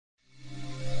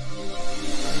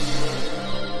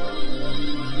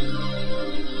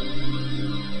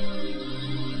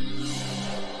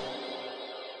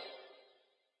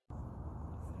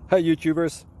Hey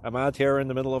YouTubers, I'm out here in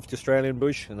the middle of the Australian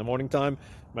bush in the morning time.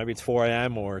 Maybe it's 4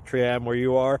 a.m. or 3 a.m. where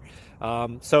you are.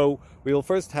 So we'll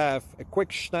first have a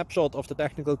quick snapshot of the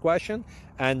technical question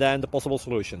and then the possible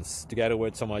solutions, together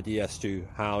with some ideas to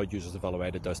how users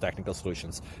evaluated those technical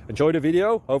solutions. Enjoy the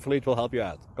video, hopefully it will help you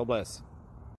out. God bless.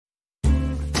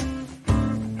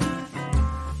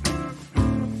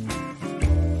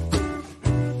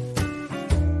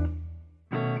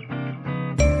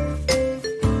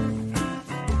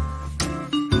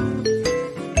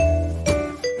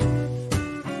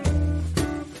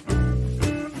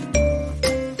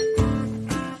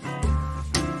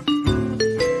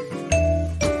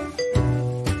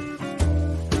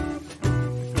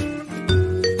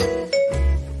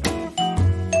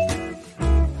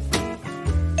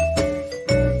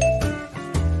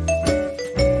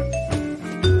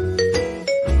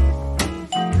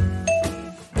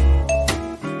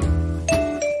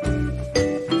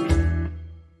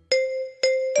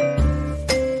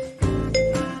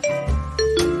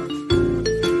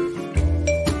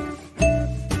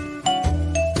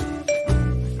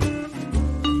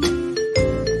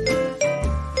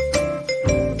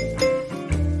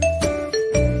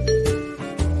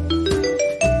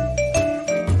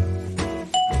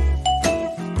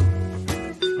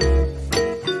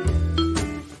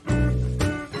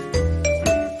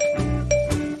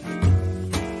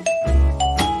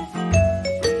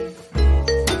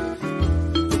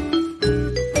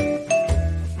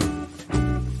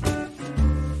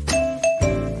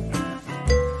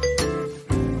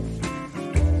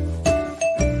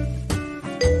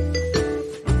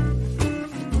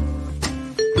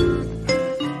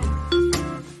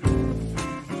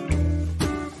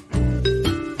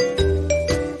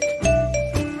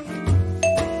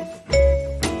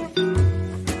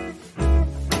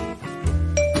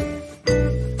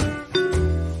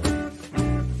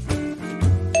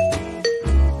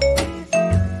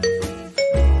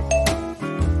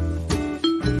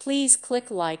 Please click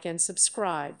like and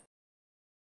subscribe.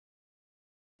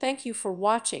 Thank you for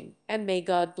watching, and may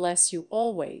God bless you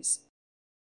always.